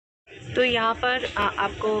तो यहाँ पर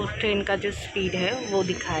आपको ट्रेन का जो स्पीड है वो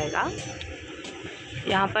दिखाएगा।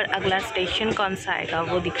 यहाँ पर अगला स्टेशन कौन सा आएगा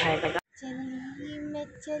वो दिखाएगा। चली मैं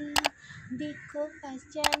चली, देखो 5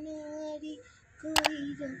 जनवरी, कोई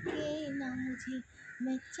रोके ना मुझे,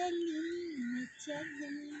 मैं चली।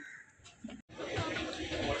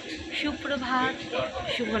 সুপ্রভাত,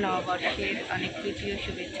 শুভ নববর্ষের অনেক প্রীতি ও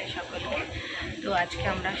শুভেচ্ছা সকলকে। তো আজকে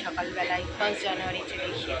আমরা সকালবেলায় 1 জানুয়ারি চলে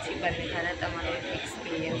এসেছি বন্দে ভারত আমাদের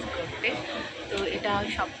এক্সপিরিয়েন্স করতে। তো এটা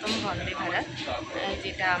 7ম বন্দে ভারত,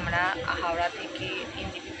 যেটা আমরা হাওড়া থেকে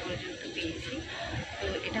এনজেপি পর্যন্ত পেয়েছি। তো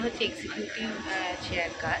এটা হচ্ছে এক্সিকিউটিভ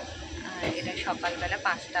চেয়ার কার। এটা সকালবেলা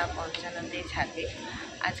 5:55 ছাড়বে।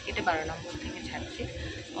 আজকে এটা 12 নম্বর থেকে ছাড়ছে,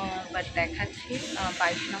 বাট দেখাচ্ছে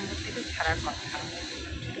 22 নম্বর থেকে ছাড়ার কথা।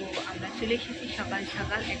 তো আমরা চলে এসেছি সকাল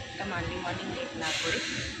সকাল, একটা মার্নিং লেট না করে।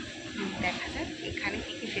 দেখা যাক এখানে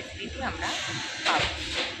কী কী ফেসিলিটি আমরা পাবো।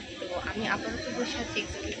 তো আমি আপাতত বসে আছি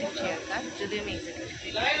এক্সিকিউটিভ চেয়ার কার, যদি আমি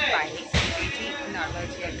এক্সিকিউটিভ পাইনি, পেয়েছি নর্মাল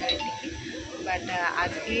চেয়ার কারের টিকিট। বাট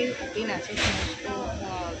আজকে ওপেন আছে, সমস্ত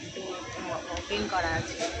ওপেন করা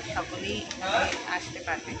আছে, সকলেই আসতে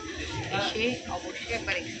পারবে, এসে অবশ্যই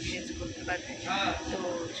একবার এক্সপিরিয়েন্স করতে পারবে। তো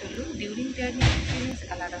চলুন, ডিউরিং জার্নি এক্সপিরিয়েন্স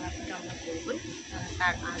আলাদাভাবে তো আমরা করবই,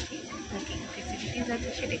 তার আগে কী ফেসিলিটিস আছে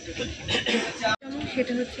সেটা একটু দেখে নেব। যেমন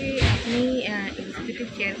সেটা হচ্ছে আপনি এক্সিকিউটিভ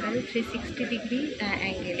চেয়ার কারে 360 ডিগ্রি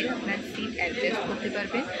অ্যাঙ্গেলে আপনার সিট অ্যাডজাস্ট করতে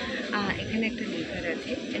পারবেন। এখানে একটা লিভার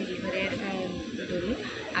আছে, লিভারের দরুন।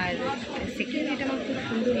 আর সেকেন্ড যেটা আমার খুব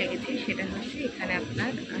সুন্দর লেগেছে সেটা হচ্ছে এখানে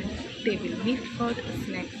আপনার টেবিল, লিফট ফর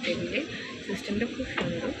স্ন্যাক্স টেবিলের সিস্টেমটা খুব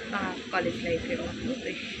সুন্দর, কলেজ লাইফের মতো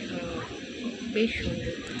বেশ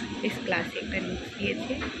সুন্দর, বেশ ক্লাসিক একটা লুকস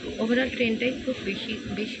দিয়েছে। ওভারঅল ট্রেনটাই খুব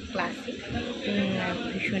বেশ ক্লাসিক,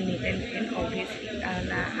 ভীষণ নিট অ্যান্ড ক্লিন। অবভিয়াসলি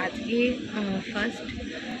আজকে ফার্স্ট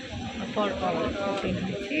ফর অল ওপেন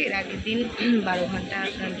হয়েছে। এর আগের দিন 12 ঘন্টা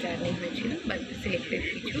জার্নি হয়েছিল, বাট সিলেক্টেড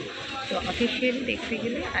কিছু। তো অফিসিয়ালি দেখতে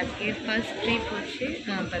গেলে আজকের ফার্স্ট ট্রিপ হচ্ছে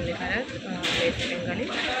বন্দে ভারত ওয়েস্ট বেঙ্গলে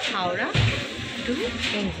হাওড়া টু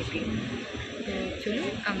এনজেপি। তো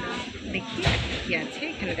চলুন আমরা দেখি কী আছে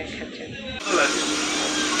এখানে দেখার জন্য।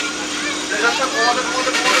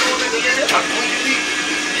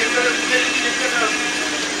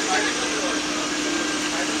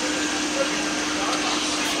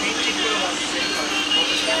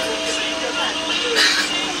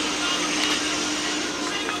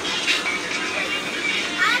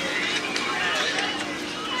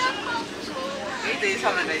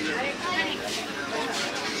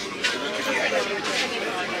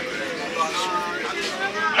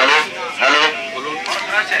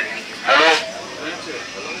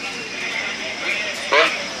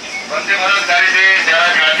 বন্দে ভারত গাড়িতে যারা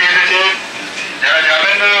যাত্রী এসেছে, যারা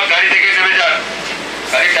যাবেন না গাড়ি থেকে নেমে যান,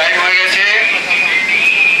 গাড়ি টাইম হয়ে গেছে।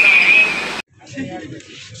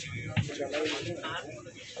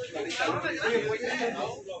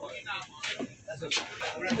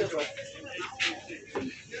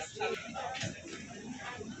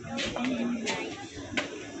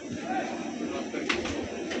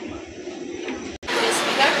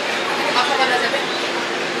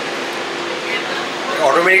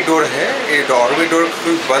 ऑटोमेटिक डोर है, ये ऑटोमेटिक डोर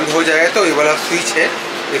बंद हो जाएगा तो ये वाला स्विच है,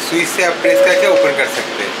 ये स्विच से आप प्रेस करके ओपन कर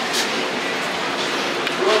सकते हैं।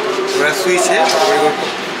 ये वाला स्विच है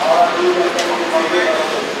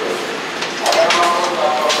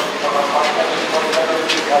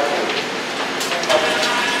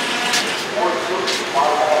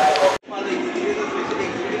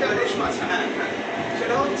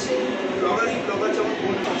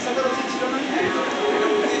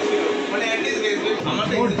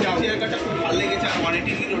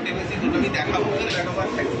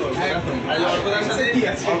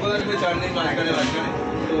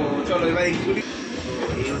চলো এবার এক্সিকিউটিভ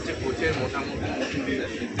এই হচ্ছে কোচের মোটামুটি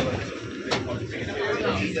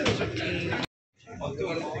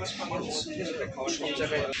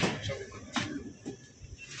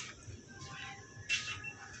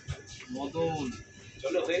মদন।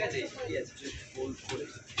 চলো হয়ে গেছে,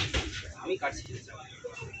 আমি কাটছি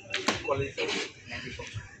কলেজ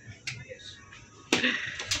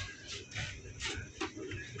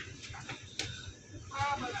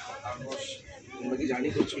তোমরা কি জানি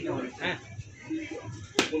করছো না? হ্যাঁ,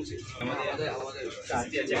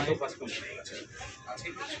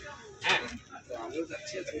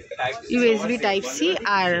 USB টাইপ সি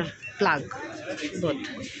আর প্লাগ বোথ।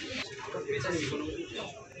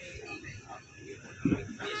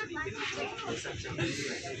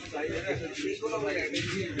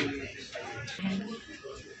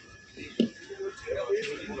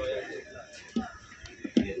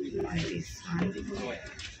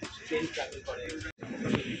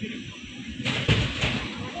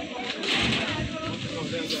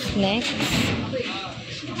 स्नैक्स,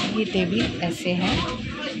 ये टेबल ऐसे हैं।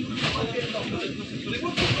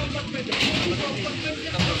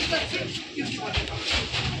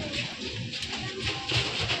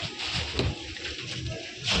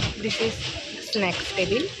 This is snacks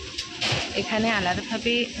table. এখানে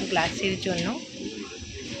আলাদাভাবে গ্লাসের জন্য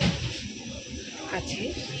আছে,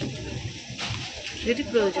 যদি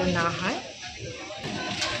প্রয়োজন না হয়।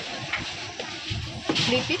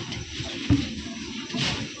 রিপিট।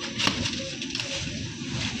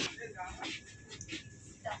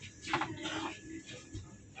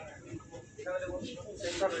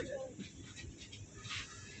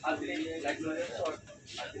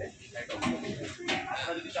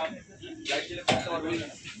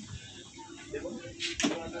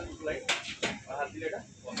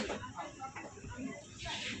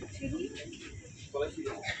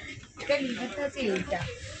 এটা লিভারটা আছে, এইটা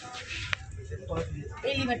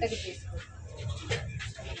এই লিভারটাকে প্রেস করো।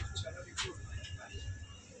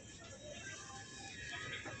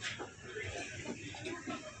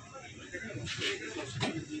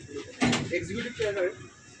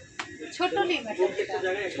 ছোট লিভার,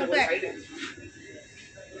 ছোট একটা।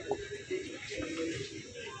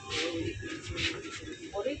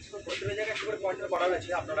 করা হয়েছে,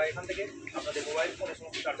 আপনারা এখান থেকে আপনাদের মোবাইল ফোনের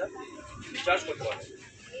সমস্ত চার্জার রিচার্জ করতে পারবেন।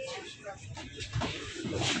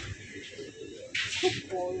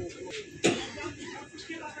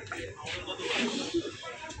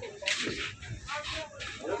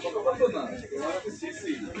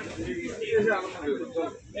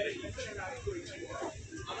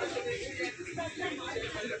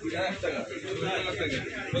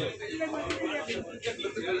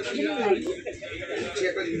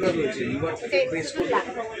 প্রেস করতে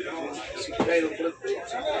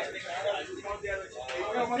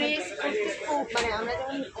খুব, মানে আমরা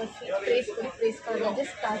যখন প্রেস করি, প্রেস করা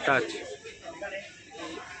জাস্ট টাচ।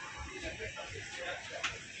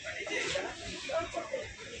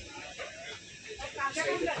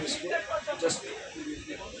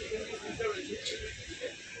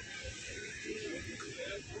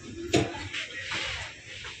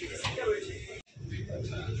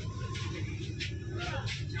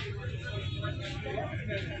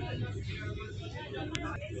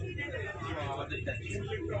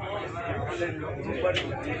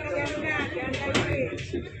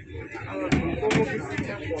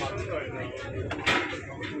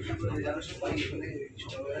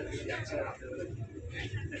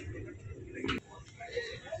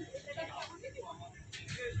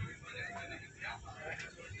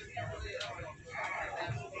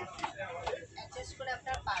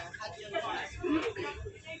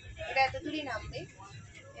 এটা এত দূরই নামবে,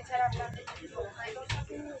 এছাড়া আপনাদের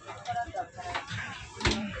করার দরকার আছে।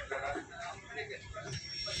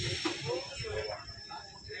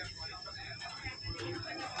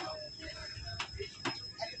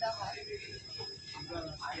 এতটা হয়।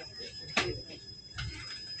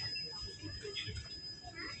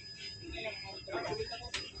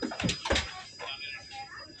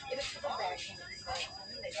 এটা ছোট ব্যাগ।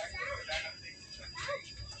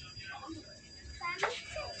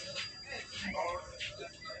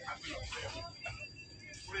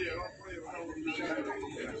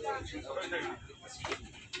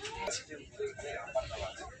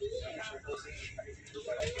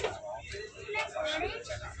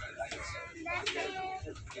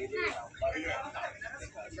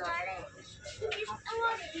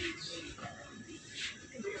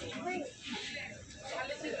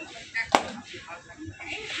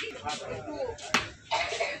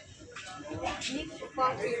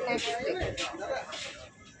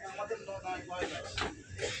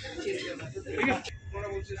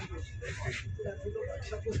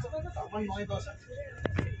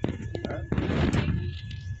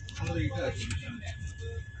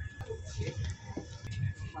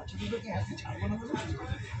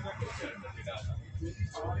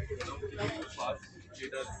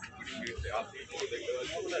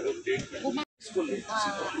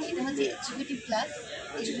 এটা হচ্ছে এক্সিকিউটিভ ক্লাস।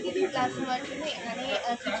 এক্সিকিউটিভ ক্লাস হওয়ার জন্য এখানে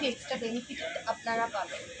কিছু এক্সট্রা বেনিফিট আপনারা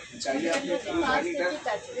পাবেন।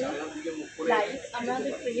 লাইট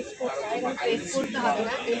আমাদের প্রেস করতে হয়, এবং প্রেস করতে হবে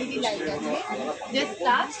না, এলইডি লাইট আছে, just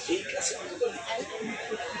touch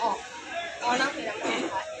of, on of এরকম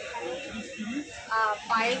হয়।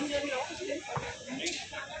 পায়ের জন্য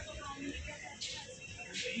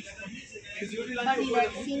বা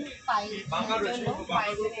রিল্যাক্সিং পায়ের জন্য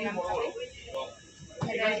এরকম হবে।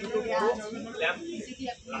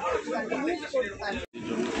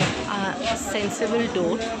 সেন্সেবল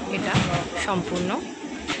ডোর এটা সম্পূর্ণ।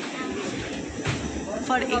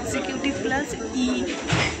 ফর এক্সিকিউটিভ ক্লাস ই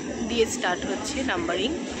দিয়ে স্টার্ট হচ্ছে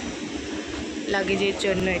নাম্বারিং। লাগেজের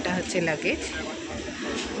জন্য এটা হচ্ছে লাগেজ।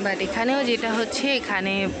 বাট এখানেও যেটা হচ্ছে,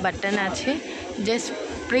 এখানে বাটন আছে, জাস্ট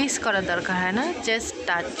প্রেস করার দরকার হয় না, just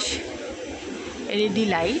touch. LED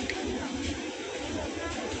light,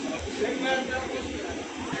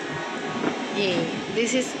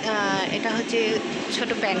 this is, এটা হচ্ছে ছোট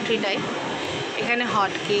প্যান্ট্রি টাইপ। এখানে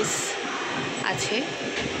হট কেস আছে,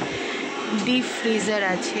 ডিপ ফ্রিজার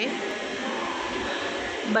আছে,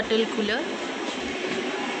 বটল কুলার,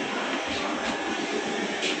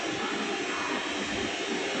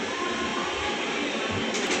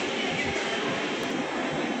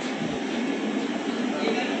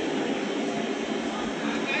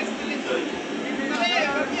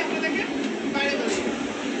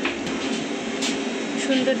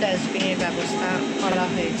 সুন্দর ডাস্টবিনের ব্যবস্থা করা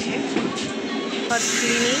হয়েছে ফর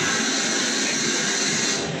ক্লিনিং।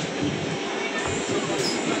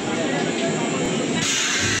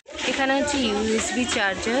 এখানে হচ্ছে ইউএসবি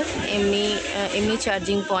চার্জার, এমনি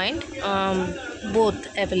চার্জিং পয়েন্ট, বোথ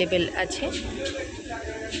অ্যাভেলেবেল আছে।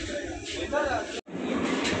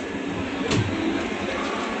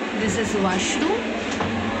 This is washroom.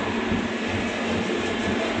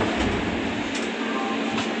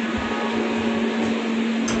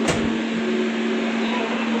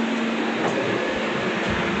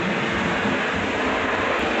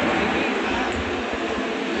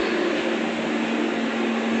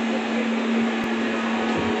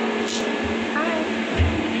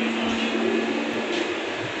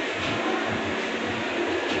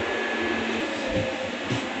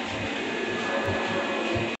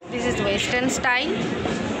 This is Western style.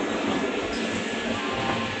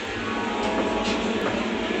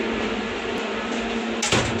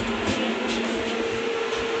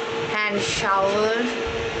 Hand shower,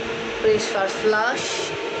 place for flush,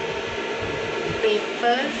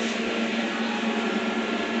 paper,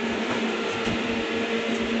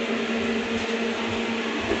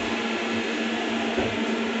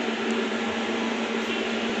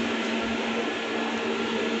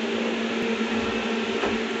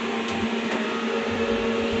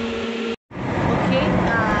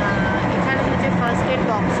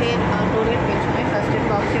 ডোরের পেছনে ফার্স্ট এড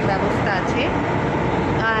বক্সের ব্যবস্থা আছে।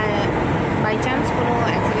 বাই চান্স কোনো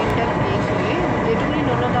অ্যাক্সিডেন্টাল কেস হলে যেটুকুনি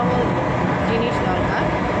ন্যূনতম জিনিস দরকার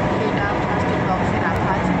সেটা ফার্স্ট এড বক্সে রাখা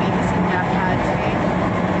আছে। মেডিসিন রাখা আছে,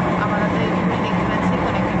 আমার হাতে যেটুকুনি দেখতে পাচ্ছি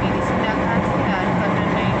কোনো একটা মেডিসিন রাখা আছে, আর একটা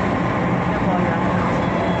বল রাখা আছে।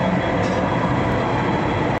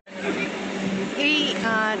 এই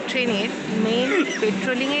ট্রেনের মেন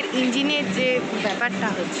পেট্রোলিংয়ের ইঞ্জিনের যে ব্যাপারটা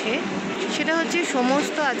হচ্ছে সেটা হচ্ছে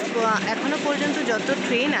সমস্ত এখনও পর্যন্ত যত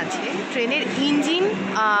ট্রেন আছে ট্রেনের ইঞ্জিন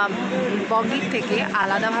বগির থেকে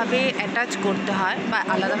আলাদাভাবে অ্যাটাচ করতে হয় বা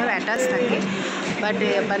আলাদাভাবে অ্যাটাচ থাকে। বাট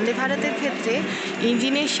বন্দে ভারতের ক্ষেত্রে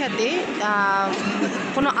ইঞ্জিনের সাথে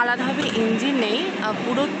কোনো আলাদাভাবে ইঞ্জিন নেই,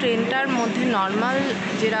 পুরো ট্রেনটার মধ্যে নর্মাল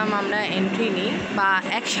যেরকম আমরা এন্ট্রি নিই বা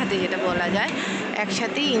একসাথে যেটা বলা যায়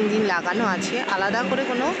একসাথেই ইঞ্জিন লাগানো আছে, আলাদা করে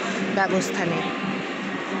কোনো ব্যবস্থা নেই।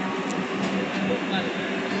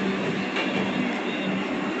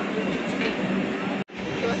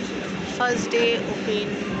 ফার্স্ট ডে ওপেন,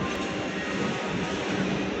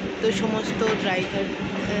 তো সমস্ত ড্রাইভার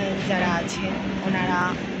যারা আছেন ওনারা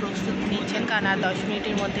প্রস্তুতি নিচ্ছেন, কারণ আর 10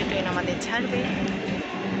 মিনিটের মধ্যে ট্রেন আমাদের ছাড়বে।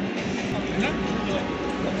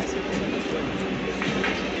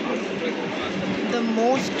 The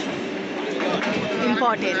most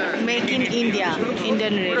important, make in India,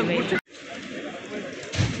 Indian railway.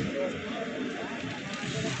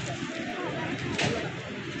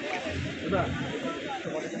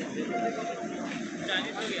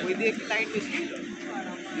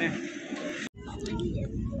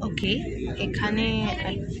 ওকে, এখানে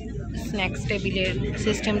স্ন্যাক্স টেবিলের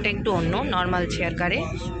সিস্টেমটা একটু অন্য, নর্মাল চেয়ার কারে।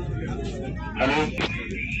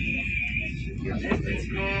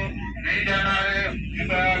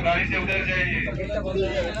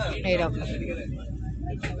 এইরকম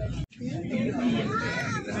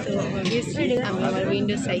তো অবভিয়াসলি আমি আমার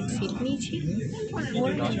উইন্ডো সাইড সিট নিয়েছি।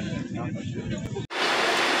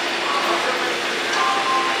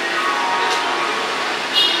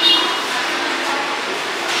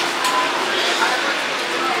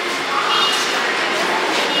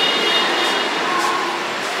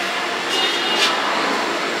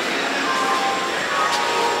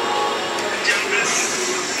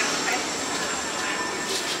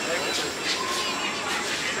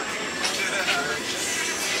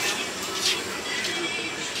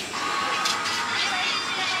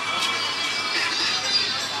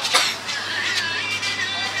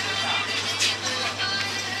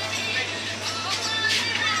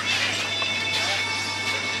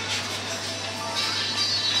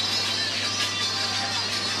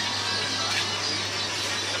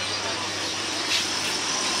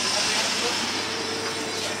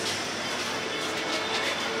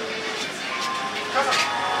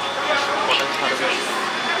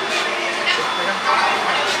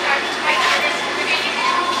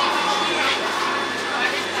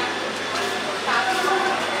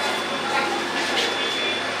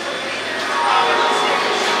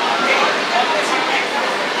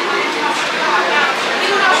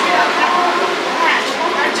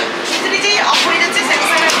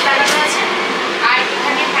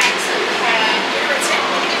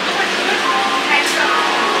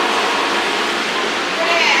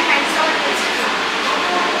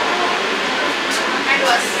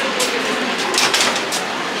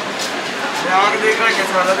 आग देख रहा है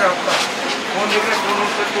कैसा हालत है आपका फोन देख रहे फोन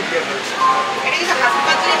उसका टूट गया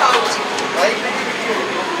भाई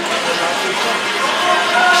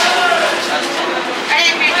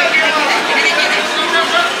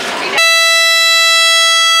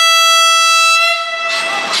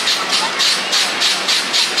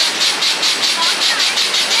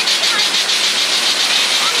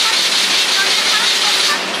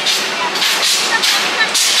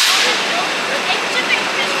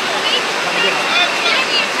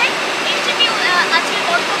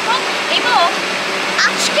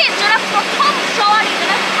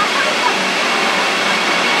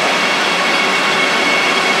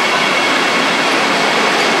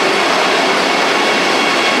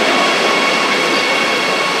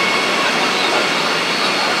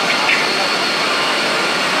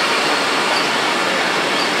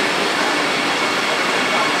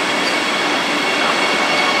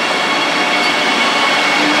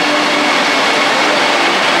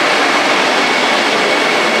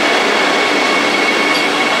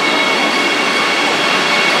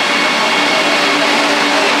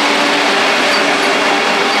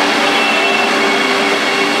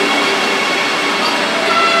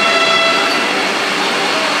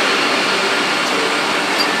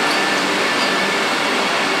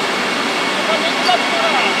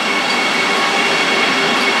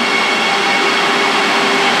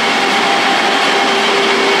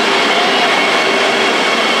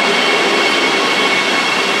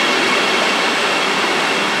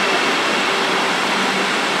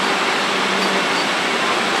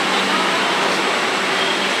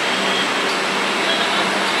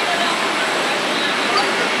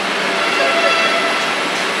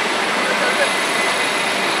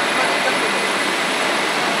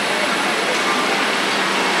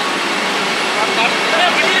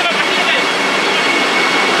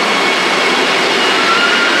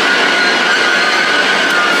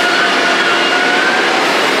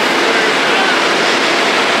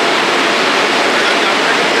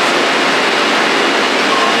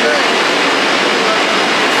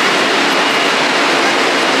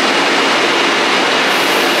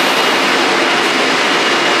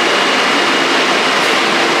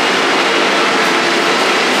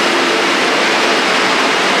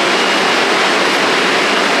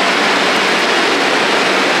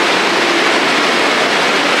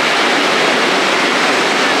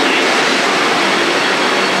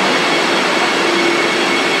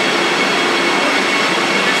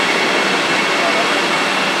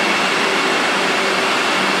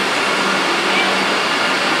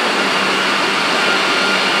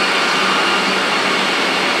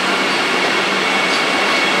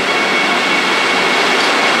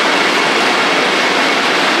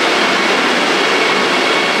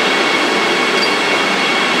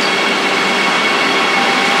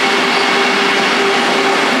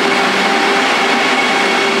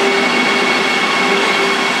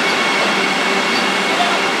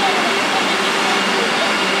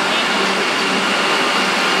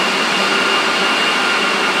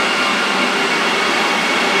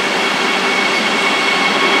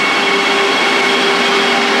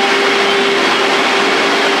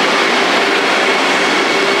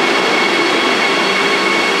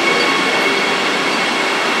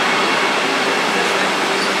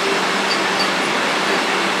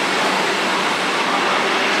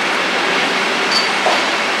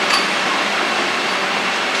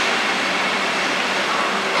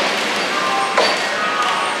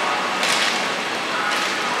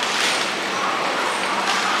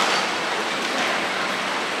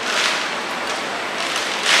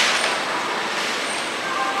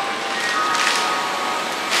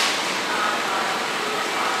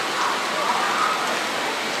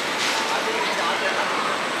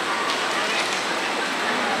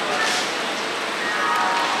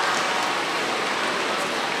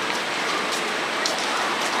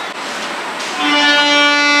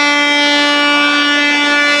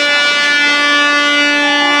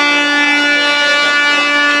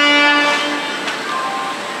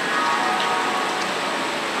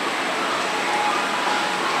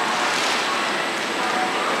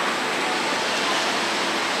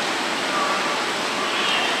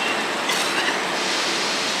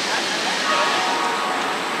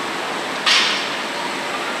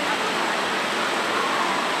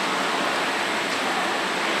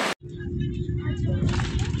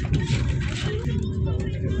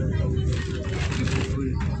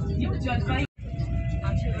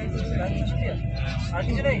আর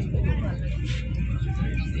কিছু নেই।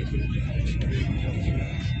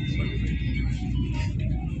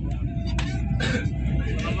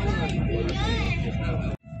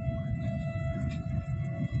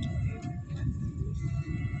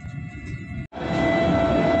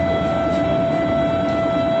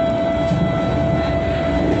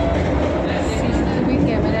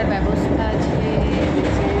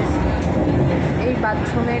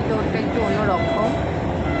 ট্রেনের ডোরটা একটু অন্যরকম।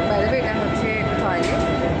 বাইরে এটা হচ্ছে টয়লেট।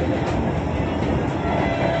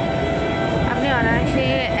 আপনি অনায়াসে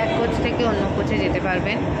এক কোচ থেকে অন্য কোচে যেতে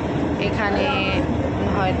পারবেন। এখানে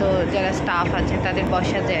হয়তো যারা স্টাফ আছে তাদের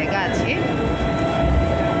বসার জায়গা আছে।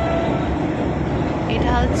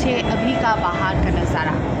 এটা হচ্ছে अभी का बाहर का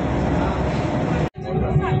नज़ारा।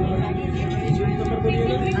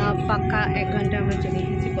 পাক্কা 1 ঘন্টা আমরা চলে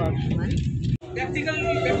এসেছি বর্ধমান।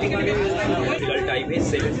 टाइम है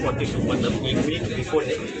 7:42 मतलब 1 मिनट बिफोर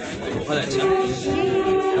है। बहुत अच्छा।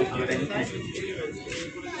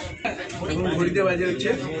 এখন ঘড়িতে বাজে হচ্ছে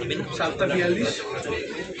 7:42,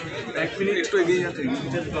 1 মিনিট একটু এগিয়ে যেতে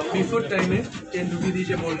বিফোর টাইমে ট্রেন ঢুকিয়ে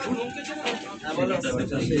দিয়েছে বোলপুর।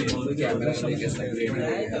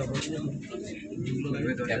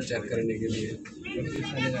 कैप्चर करने के लिए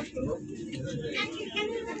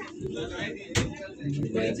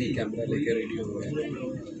कैमरा लेके रेडी हो गया।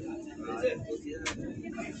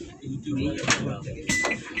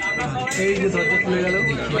 এই যে দরজা খুলে গেল,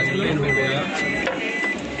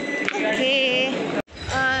 ওকে,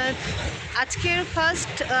 আজকের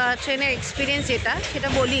ফার্স্ট ট্রেনের এক্সপিরিয়েন্স সেটা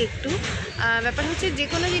বলি একটু। ব্যাপার হচ্ছে যে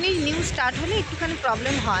কোনো জিনিস নিউ স্টার্ট হলে একটুখানি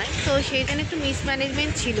প্রবলেম হয়, তো সেই জন্য একটু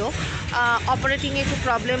মিসম্যানেজমেন্ট ছিল, অপারেটিংয়ে একটু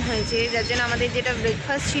প্রবলেম হয়েছে, যার জন্য আমাদের যেটা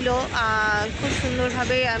ব্রেকফাস্ট ছিল খুব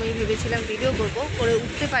সুন্দরভাবে আমি ভেবেছিলাম ভিডিও করে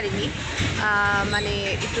উঠতে পারিনি, মানে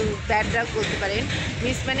একটু ব্যাড রাগ বলতে পারেন।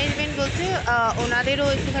 মিসম্যানেজমেন্ট বলতে ওনাদেরও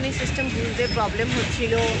একটুখানি সিস্টেম বুঝতে প্রবলেম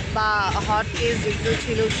হচ্ছিল, বা হট কেস যেগুলো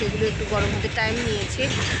ছিল সেগুলো একটু গরম হতে টাইম নিয়েছে।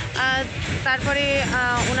 তারপরে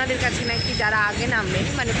ওনাদের কাছে নাকি যারা আগে নামবেন,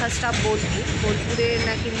 মানে ফার্স্ট অফ বোলপুরে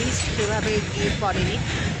নাকি লিস্ট সেভাবে গিয়ে পড়েনি,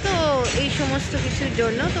 তো এই সমস্ত কিছুর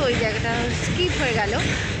জন্য তো ওই জায়গাটা স্কিপ হয়ে গেল।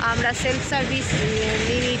 আমরা সেলফ সার্ভিস নিয়ে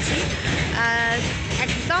নিয়েছি,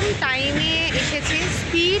 একদম টাইমে এসেছে।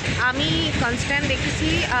 স্পিড আমি কনস্ট্যান্ট দেখেছি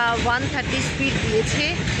 130 স্পিড দিয়েছে।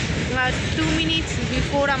 2 মিনিটস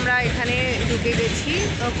বিফোর আমরা এখানে ঢুকে গেছি।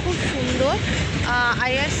 খুব সুন্দর।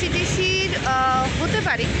 আইআরসিটিসির হতে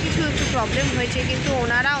পারে কিছু একটু প্রবলেম হয়েছে, কিন্তু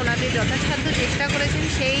ওনাদের যথাসাধ্য চেষ্টা করেছেন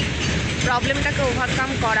সেই প্রবলেমটাকে ওভারকাম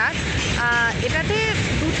করার। এটাতে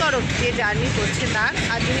দুতরফ যে জার্নি করছে তার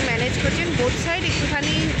আর যিনি ম্যানেজ করছেন, বোথ সাইড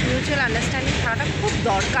একটুখানি মিউচুয়াল আন্ডারস্ট্যান্ডিং থাকাটা খুব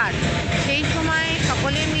দরকার। সেই সময়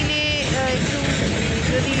সকলে মিলে একটু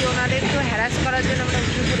যদি ওনাদেরকে হ্যারাস করার জন্য আমরা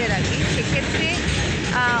উঠে পড়ে রাখি, সেক্ষেত্রে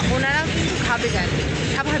ওনারাও কিন্তু ঘাবে যাননি।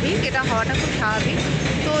 স্বাভাবিক, এটা হওয়াটা খুব স্বাভাবিক।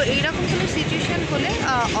 তো এইরকম কোনো সিচুয়েশান হলে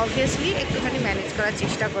অবভিয়াসলি একটুখানি ম্যানেজ করার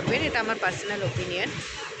চেষ্টা করবেন, এটা আমার পার্সোনাল ওপিনিয়ন।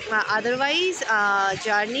 আদারওয়াইজ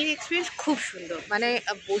জার্নির এক্সপিরিয়েন্স খুব সুন্দর, মানে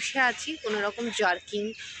বসে আছি, কোনো রকম জার্কিং,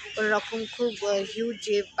 কোনো রকম খুব হিউজ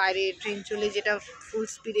যে বাইরে ট্রেন চলে যেটা ফুল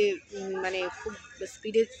স্পিডে, মানে খুব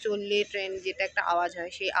স্পিডে চললে ট্রেন যেটা একটা আওয়াজ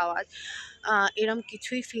হয় সেই আওয়াজ, এরম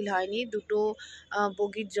কিছুই ফিল হয়নি। দুটো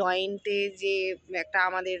বগির জয়েন্টে যে একটা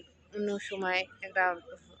আমাদের অন্য সময় একটা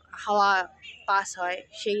হাওয়া পাস হয়,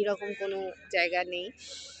 সেই রকম কোনো জায়গা নেই।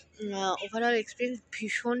 ওভারঅল এক্সপিরিয়েন্স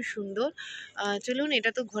ভীষণ সুন্দর। চলুন,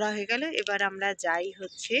 এটা তো ঘোরা হয়ে গেল, এবার আমরা যাই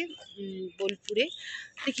হচ্ছে বোলপুরে,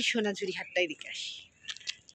 দেখি সোনাঝুরি হাটটায় দিকে আসি।